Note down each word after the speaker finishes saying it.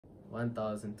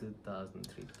1000, 2000,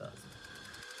 3000.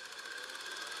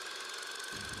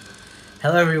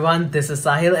 Hello everyone, this is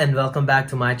Sahil and welcome back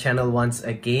to my channel once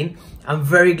again. I'm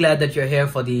very glad that you're here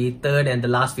for the third and the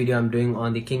last video I'm doing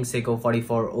on the Seiko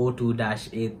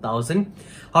 4402-8000.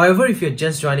 However, if you're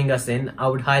just joining us in, I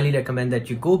would highly recommend that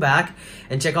you go back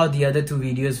and check out the other two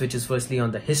videos, which is firstly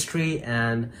on the history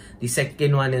and the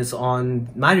second one is on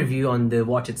my review on the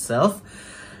watch itself.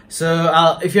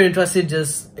 So if you're interested,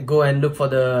 just go and look for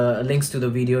the links to the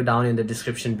video down in the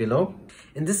description below.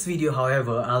 In this video,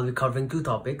 however, I'll be covering two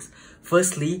topics.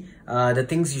 Firstly, the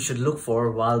things you should look for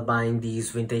while buying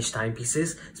these vintage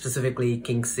timepieces, specifically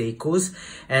King Seikos.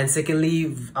 And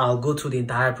secondly, I'll go through the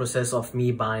entire process of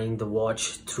me buying the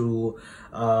watch through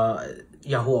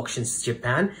Yahoo Auctions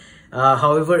Japan.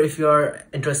 However, if you're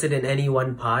interested in any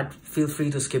one part, feel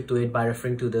free to skip to it by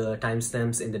referring to the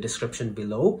timestamps in the description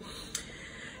below.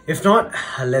 If not,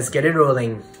 let's get it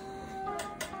rolling.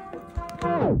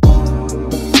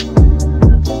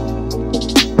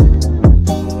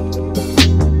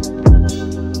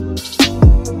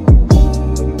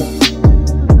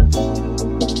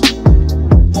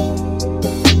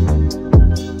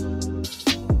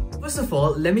 First of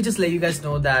all, let me just let you guys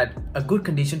know that a good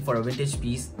condition for a vintage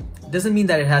piece doesn't mean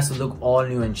that it has to look all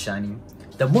new and shiny.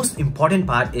 The most important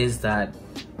part is that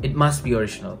it must be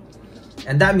original.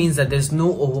 And that means that there's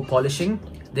no over polishing,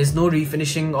 there's no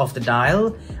refinishing of the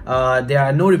dial, there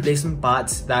are no replacement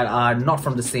parts that are not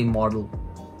from the same model.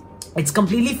 It's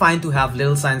completely fine to have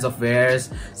little signs of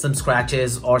wears, some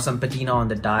scratches or some patina on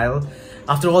the dial.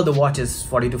 After all, the watch is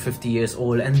 40 to 50 years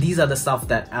old and these are the stuff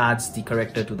that adds the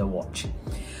character to the watch.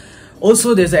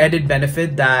 Also, there's an added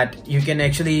benefit that you can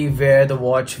actually wear the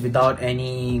watch without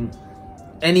any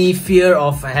fear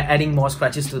of adding more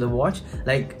scratches to the watch.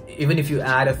 Like, even if you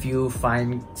add a few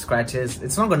fine scratches,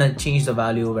 it's not gonna change the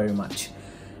value very much.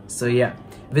 So yeah,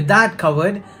 with that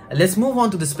covered, let's move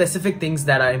on to the specific things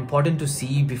that are important to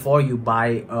see before you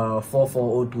buy a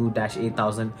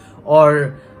 4402-8000,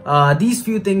 or these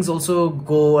few things also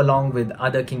go along with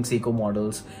other King Seiko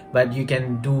models, but you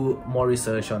can do more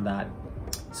research on that.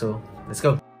 So let's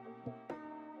go.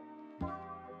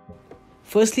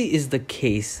 Firstly is the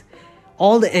case.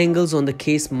 All the angles on the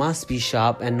case must be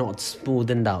sharp and not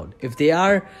smoothened out. If they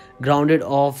are grounded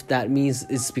off, that means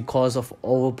it's because of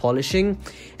over polishing,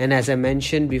 and as I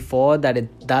mentioned before,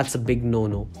 that's a big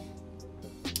no-no.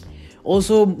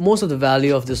 Also, most of the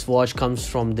value of this watch comes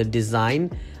from the design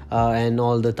and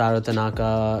all the Taro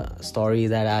Tanaka story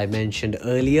that I mentioned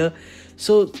earlier.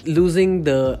 So losing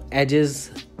the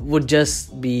edges would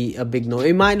just be a big no.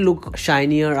 It might look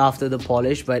shinier after the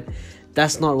polish, but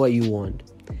that's not what you want.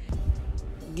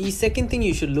 The second thing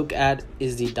you should look at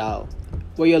is the dial.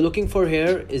 What you're looking for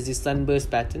here is the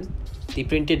sunburst pattern, the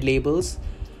printed labels,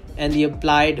 and the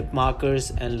applied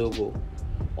markers and logo.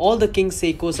 All the King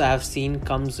Seikos I have seen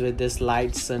comes with this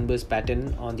light sunburst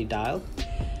pattern on the dial.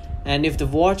 And if the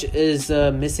watch is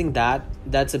missing that,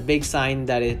 that's a big sign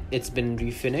that it's been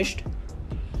refinished.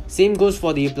 Same goes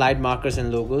for the applied markers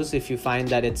and logos. If you find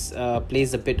that it's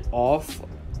placed a bit off,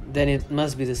 then it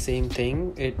must be the same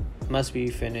thing. It must be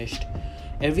finished.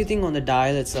 Everything on the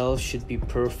dial itself should be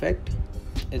perfect.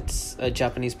 It's a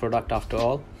Japanese product after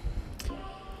all.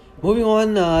 Moving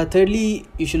on, thirdly,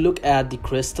 you should look at the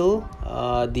crystal.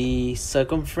 The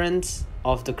circumference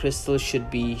of the crystal should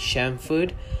be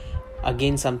chamfered.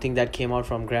 Again, something that came out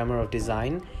from Grammar of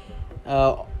Design.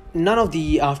 None of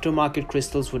the aftermarket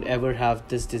crystals would ever have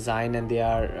this design, and they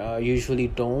are usually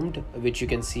domed, which you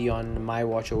can see on my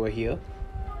watch over here.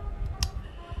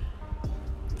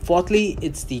 Fourthly,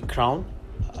 it's the crown.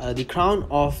 The crown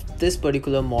of this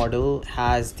particular model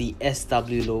has the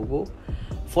SW logo.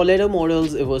 For later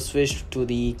models, it was switched to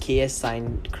the KS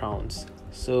signed crowns.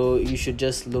 So you should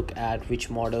just look at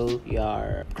which model you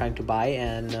are trying to buy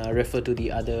and refer to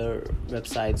the other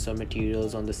websites or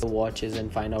materials on the watches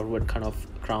and find out what kind of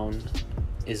crown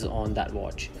is on that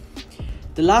watch.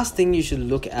 The last thing you should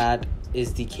look at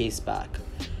is the case back.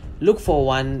 Look for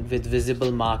one with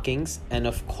visible markings and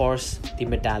of course the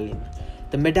medallion.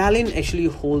 The medallion actually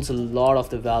holds a lot of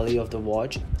the value of the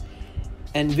watch,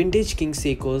 and vintage King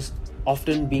Seikos,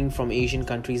 often being from Asian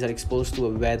countries, are exposed to a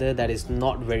weather that is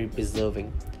not very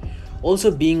preserving.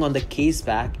 Also, being on the case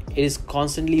back, it is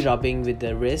constantly rubbing with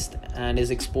the wrist and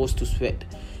is exposed to sweat,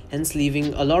 hence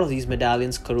leaving a lot of these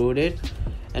medallions corroded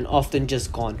and often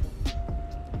just gone.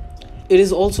 It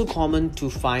is also common to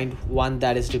find one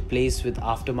that is replaced with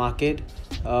aftermarket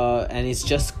and is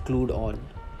just glued on,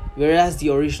 whereas the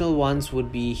original ones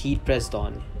would be heat pressed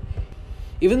on.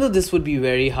 Even though this would be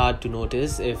very hard to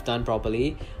notice if done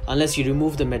properly, unless you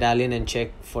remove the medallion and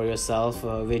check for yourself,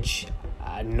 which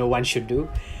no one should do.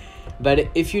 But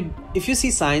if you see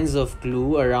signs of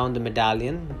glue around the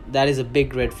medallion, that is a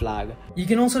big red flag. You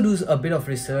can also do a bit of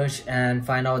research and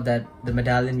find out that the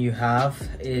medallion you have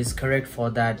is correct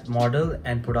for that model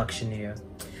and production year.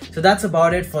 So that's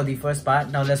about it for the first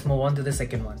part. Now let's move on to the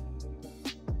second one.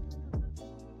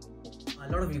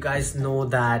 A lot of you guys know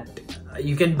that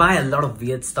you can buy a lot of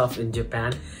weird stuff in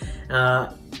Japan.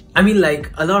 I mean,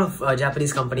 like a lot of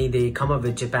Japanese company, they come up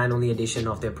with Japan only edition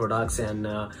of their products, and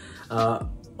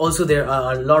also there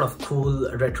are a lot of cool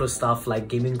retro stuff like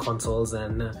gaming consoles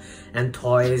and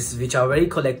toys which are very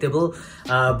collectible,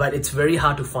 but it's very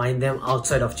hard to find them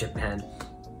outside of Japan.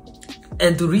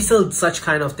 And to resell such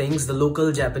kind of things, the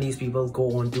local Japanese people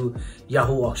go on to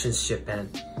Yahoo auctions Japan.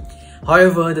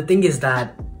 However, the thing is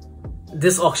that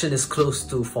this auction is closed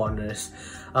to foreigners.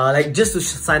 Like just to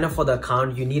sign up for the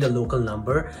account, you need a local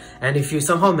number, and if you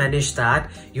somehow manage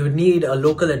that, you need a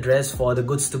local address for the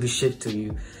goods to be shipped to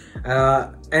you.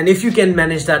 And if you can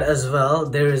manage that as well,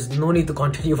 there is no need to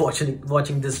continue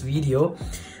watching this video.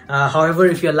 However,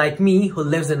 if you're like me who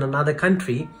lives in another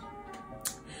country,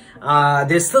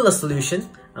 there's still a solution.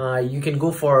 You can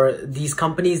go for these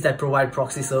companies that provide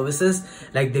proxy services.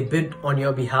 Like they bid on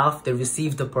your behalf, they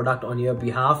receive the product on your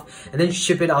behalf, and then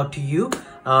ship it out to you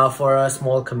for a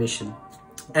small commission.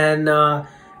 And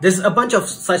there's a bunch of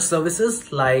such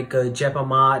services like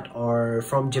Japamart or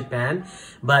From Japan,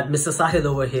 but Mr. Sahil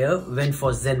over here went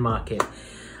for zenmarket.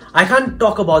 I can't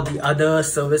talk about the other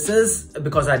services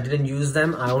because I didn't use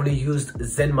them. I only used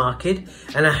zenmarket,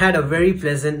 and I had a very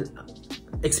pleasant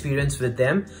experience with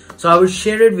them. So I will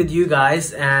share it with you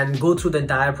guys and go through the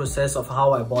entire process of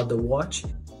how I bought the watch.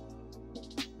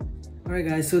 Alright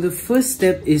guys, so the first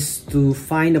step is to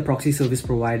find a proxy service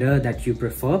provider that you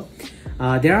prefer.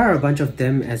 There are a bunch of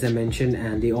them, as I mentioned,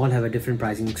 and they all have a different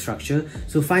pricing structure.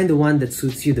 So find the one that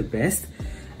suits you the best.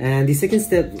 And the second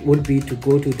step would be to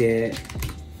go to their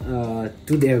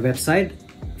website.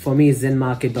 For me, it's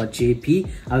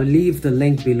zenmarket.jp. I will leave the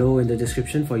link below in the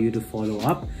description for you to follow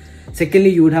up. Secondly,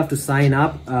 you would have to sign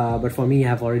up, but for me, I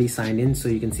have already signed in, so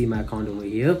you can see my account over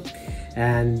here.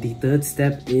 And the third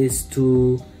step is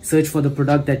to search for the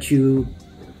product that you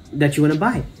want to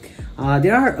buy.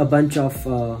 There are a bunch of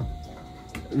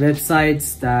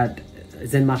websites that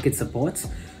zenmarket supports,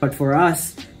 but for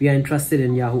us, we are interested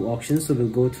in Yahoo auctions, so we'll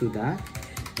go through that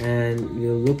and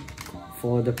we'll look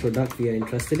for the product we are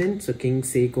interested in. So King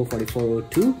Seiko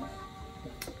 4402.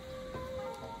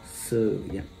 So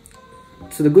yeah.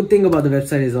 So the good thing about the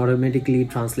website is automatically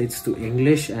translates to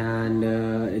English, and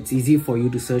it's easy for you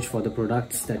to search for the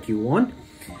products that you want.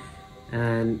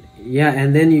 And yeah,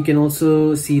 and then you can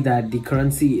also see that the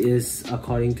currency is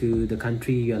according to the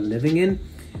country you're living in,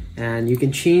 and you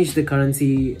can change the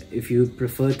currency if you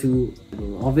prefer to.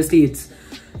 Obviously it's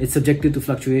subjected to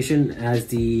fluctuation as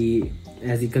the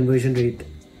conversion rate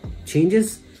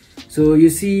changes. So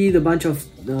you see the bunch of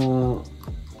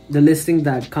the listing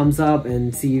that comes up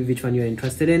and see which one you're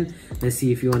interested in. Let's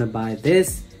see if you want to buy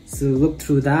this. So look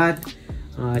through that,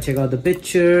 check out the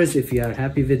pictures. If you are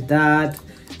happy with that,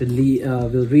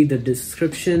 we'll read the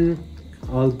description.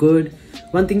 All good.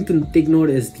 One thing to take note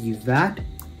is the VAT.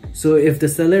 So if the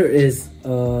seller is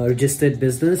a registered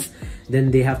business,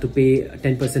 then they have to pay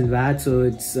 10% VAT. So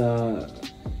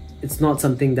it's not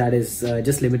something that is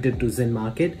just limited to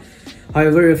zenmarket.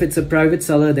 However, if it's a private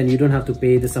seller, then you don't have to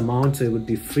pay this amount, so it would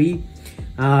be free.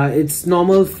 It's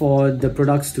normal for the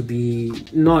products to be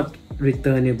not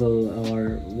returnable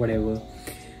or whatever.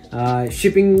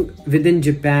 Shipping within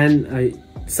Japan,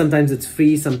 sometimes it's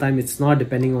free, sometimes it's not,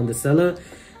 depending on the seller.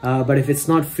 But if it's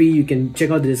not free, you can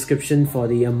check out the description for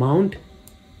the amount.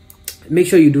 Make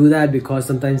sure you do that because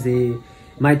sometimes they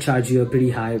might charge you a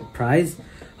pretty high price.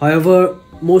 However,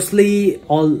 mostly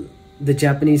all the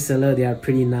Japanese seller, they are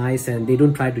pretty nice and they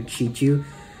don't try to cheat you,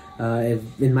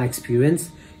 in my experience.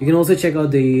 You can also check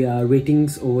out the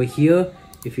ratings over here.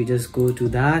 If you just go to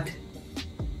that,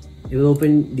 it will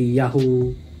open the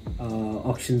Yahoo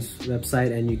auctions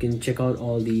website, and you can check out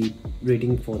all the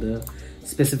rating for the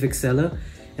specific seller.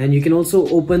 And you can also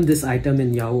open this item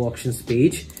in Yahoo auctions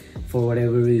page for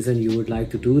whatever reason you would like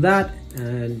to do that.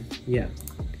 And yeah,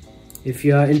 if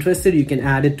you are interested, you can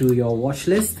add it to your watch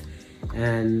list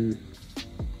and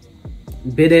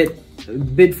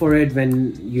bid for it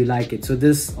when you like it. So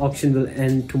this auction will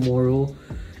end tomorrow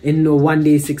in 1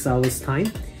 day 6 hours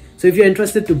time. So if you're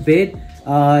interested to bid,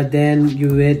 then you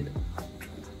would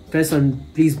press on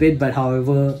please bid, but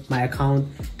however my account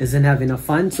doesn't have enough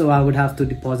funds, so I would have to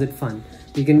deposit fund.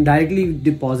 You can directly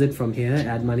deposit from here,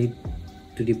 add money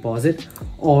to deposit,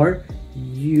 or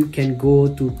you can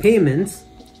go to payments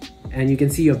and you can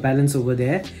see your balance over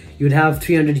there. You'd have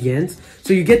 300 yens.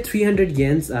 So you get 300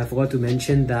 yens. I forgot to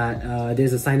mention that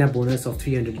there's a sign up bonus of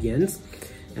 300 yens,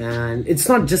 and it's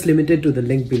not just limited to the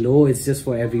link below, it's just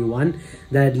for everyone.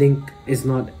 That link is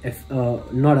not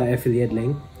an affiliate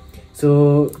link.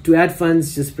 So to add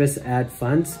funds, just press add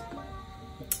funds,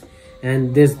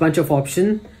 and there's a bunch of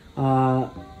options,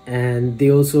 and they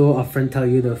also upfront tell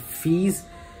you the fees.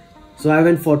 So I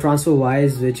went for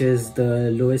TransferWise, which is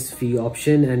the lowest fee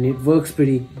option, and it works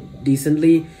pretty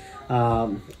decently,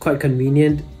 quite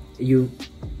convenient.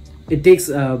 It takes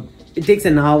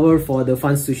an hour for the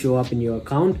funds to show up in your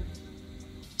account.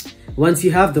 Once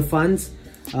you have the funds,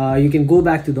 you can go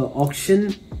back to the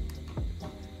auction.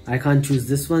 I can't choose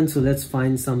this one, so let's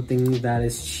find something that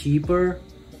is cheaper.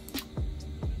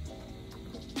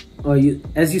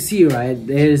 As you see, right,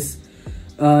 there's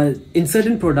in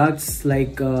certain products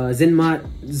like zenmarket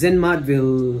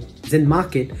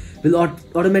will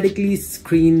automatically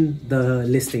screen the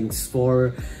listings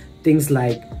for things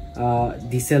like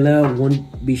the seller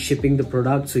won't be shipping the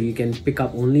product, so you can pick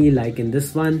up only, like in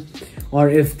this one, or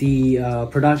if the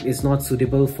product is not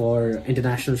suitable for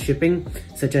international shipping,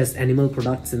 such as animal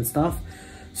products and stuff.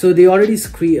 So they already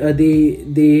screen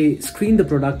the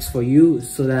products for you,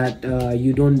 so that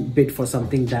you don't bid for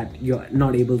something that you're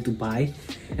not able to buy,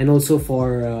 and also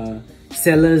for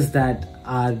sellers that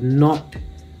are not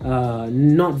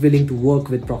willing to work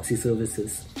with proxy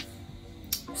services.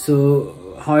 So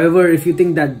however, if you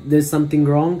think that there's something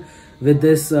wrong with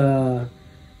this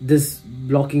this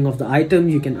blocking of the item,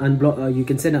 you can unblock. You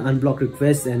can send an unblock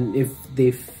request, and if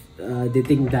they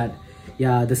think that,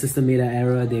 yeah, the system made an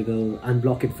error, they will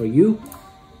unblock it for you.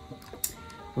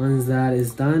 Once that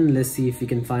is done, let's see if we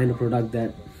can find a product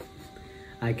that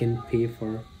I can pay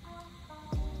for.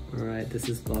 All right, this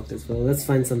is blocked as well. Let's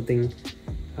find something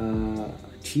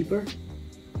cheaper.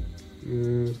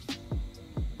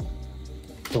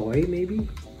 Toy, maybe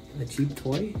a cheap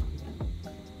toy.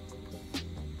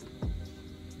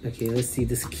 Okay, let's see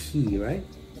this key, right?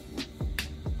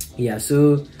 Yeah,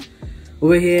 so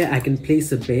over here I can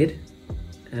place a bid,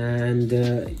 and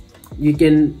you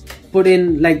can put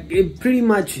in, like, it pretty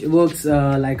much works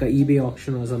like a eBay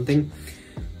auction or something.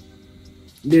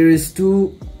 There is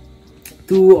two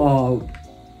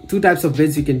types of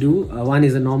bids you can do. One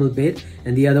is a normal bid,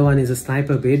 and the other one is a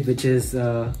sniper bid, which is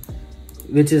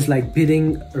like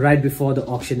bidding right before the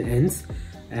auction ends.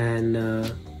 And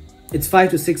it's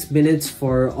 5 to 6 minutes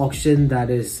for auction that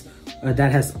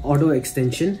has auto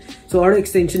extension. So auto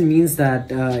extension means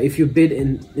that if you bid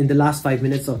in the last 5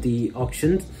 minutes of the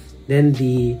auction, then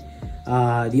the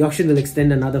auction will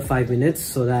extend another 5 minutes,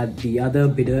 so that the other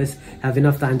bidders have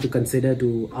enough time to consider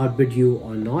to outbid you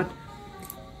or not.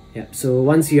 Yeah, so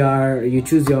once you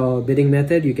choose your bidding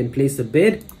method, you can place the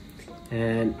bid,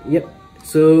 and yep.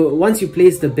 So once you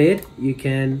place the bid, you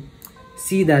can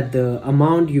see that the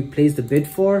amount you place the bid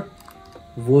for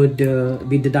would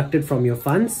be deducted from your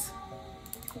funds.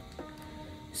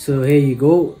 So here you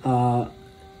go.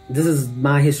 This is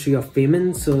my history of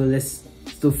payment.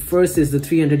 So first is the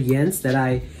 300 yens that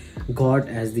I got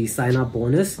as the sign up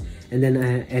bonus, and then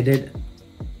I added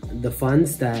the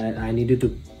funds that I needed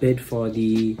to bid for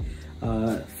the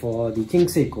King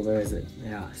Seiko. Where is it?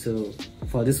 Yeah, so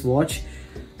for this watch.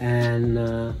 And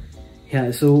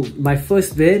yeah, so my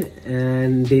first bid,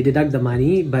 and they deduct the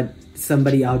money, but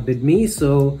somebody outbid me,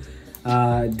 so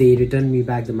they returned me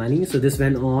back the money. So this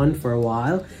went on for a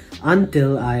while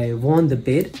until I won the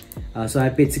bid. So I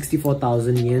paid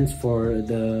 64,000 yens for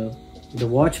the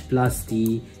watch plus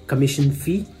the commission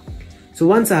fee. So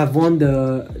once I have won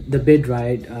the bid,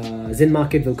 right,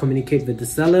 zenmarket will communicate with the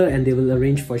seller, and they will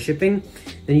arrange for shipping.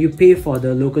 Then you pay for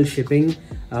the local shipping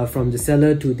from the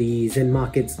seller to the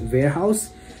zenmarket's warehouse.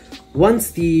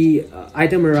 Once the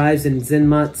item arrives in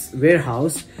zenmarket's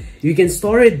warehouse, you can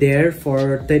store it there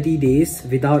for 30 days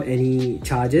without any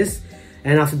charges,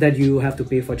 and after that you have to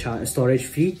pay for storage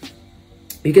fee.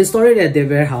 You can store it at their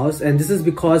warehouse, and this is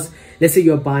because, let's say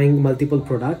you're buying multiple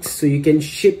products, so you can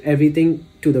ship everything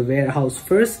to the warehouse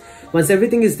first. Once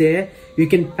everything is there, you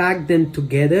can pack them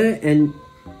together and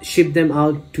ship them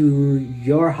out to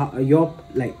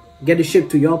get it shipped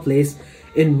to your place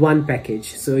in one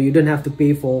package. So you don't have to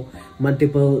pay for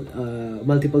multiple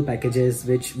packages,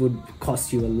 which would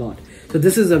cost you a lot. So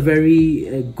this is a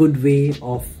very good way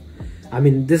of,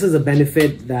 this is a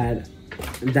benefit that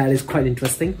is quite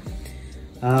interesting.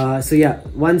 So yeah,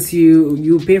 once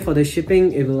you pay for the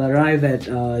shipping, it will arrive at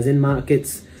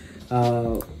zenmarket's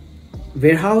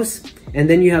warehouse, and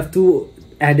then you have two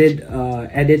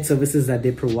added services that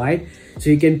they provide. So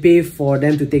you can pay for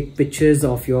them to take pictures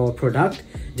of your product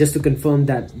just to confirm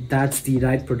that that's the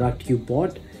right product you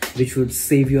bought. which would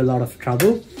save you a lot of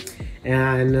trouble.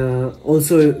 And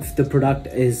also if the product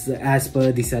is as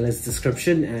per the seller's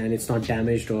description and it's not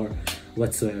damaged or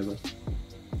whatsoever.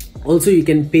 Also, you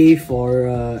can pay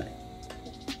for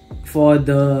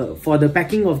the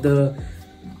packing of the,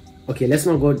 okay, let's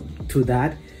not go through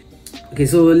that. Okay,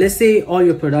 so let's say all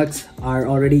your products are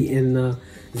already in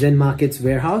zenmarket's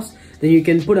warehouse, then you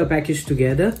can put a package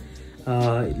together.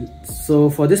 So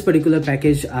for this particular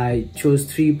package, I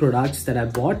chose 3 products that I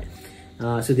bought,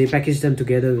 so they packaged them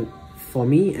together for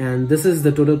me, and this is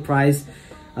the total price,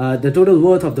 the total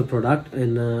worth of the product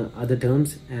in other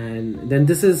terms, and then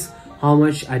this is how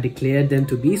much I declared them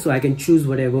to be, so I can choose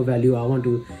whatever value I want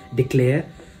to declare.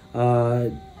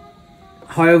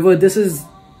 However, this is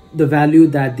the value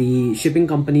that the shipping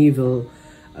company will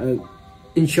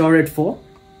insure it for.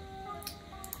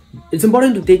 It's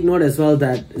important to take note as well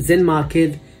that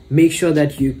zenmarket makes sure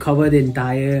that you cover the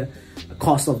entire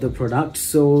cost of the product.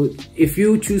 So if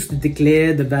you choose to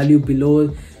declare the value below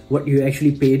what you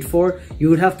actually paid for, you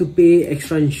would have to pay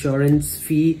extra insurance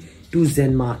fee to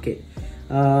zenmarket.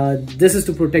 This is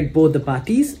to protect both the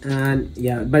parties, and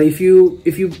yeah, but if you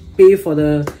pay for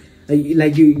the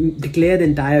like you declare the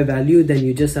entire value, then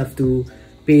you just have to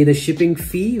pay the shipping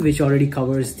fee, which already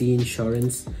covers the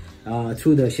insurance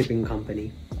through the shipping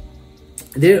company.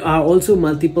 There are also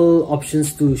multiple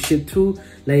options to ship through,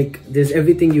 like there's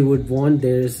everything you would want.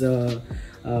 There's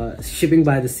shipping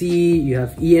by the sea, you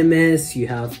have EMS, you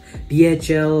have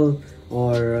DHL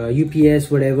or UPS,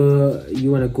 whatever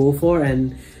you want to go for,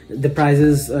 and the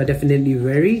prices definitely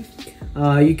vary.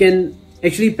 You can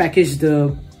actually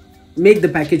make the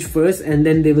package first, and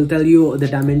then they will tell you the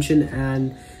dimension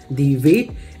and the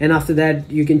weight, and after that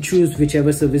you can choose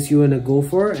whichever service you want to go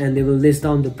for, and they will list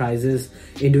down the prices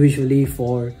individually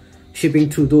for shipping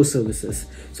through those services.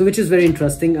 So which is very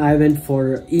interesting. I went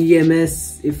for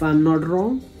EMS if I'm not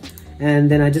wrong,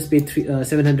 and then I just paid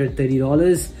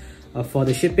 $730 for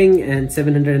the shipping and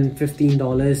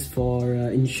 $715 for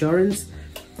insurance.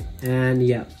 And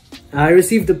yeah, I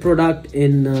received the product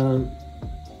in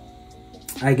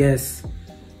I guess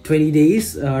 20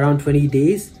 days, around 20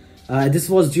 days. This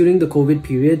was during the COVID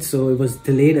period, so it was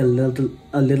delayed a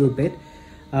little bit.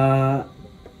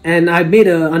 And I made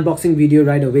an unboxing video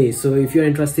right away. So if you're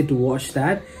interested to watch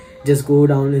that, just go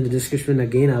down in the description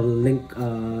again. I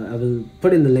will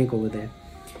put in the link over there.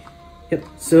 Yep.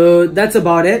 So that's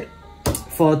about it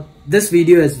for this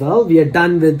video as well. We are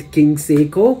done with King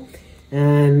Seiko,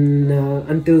 and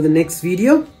until the next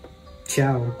video,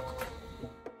 ciao.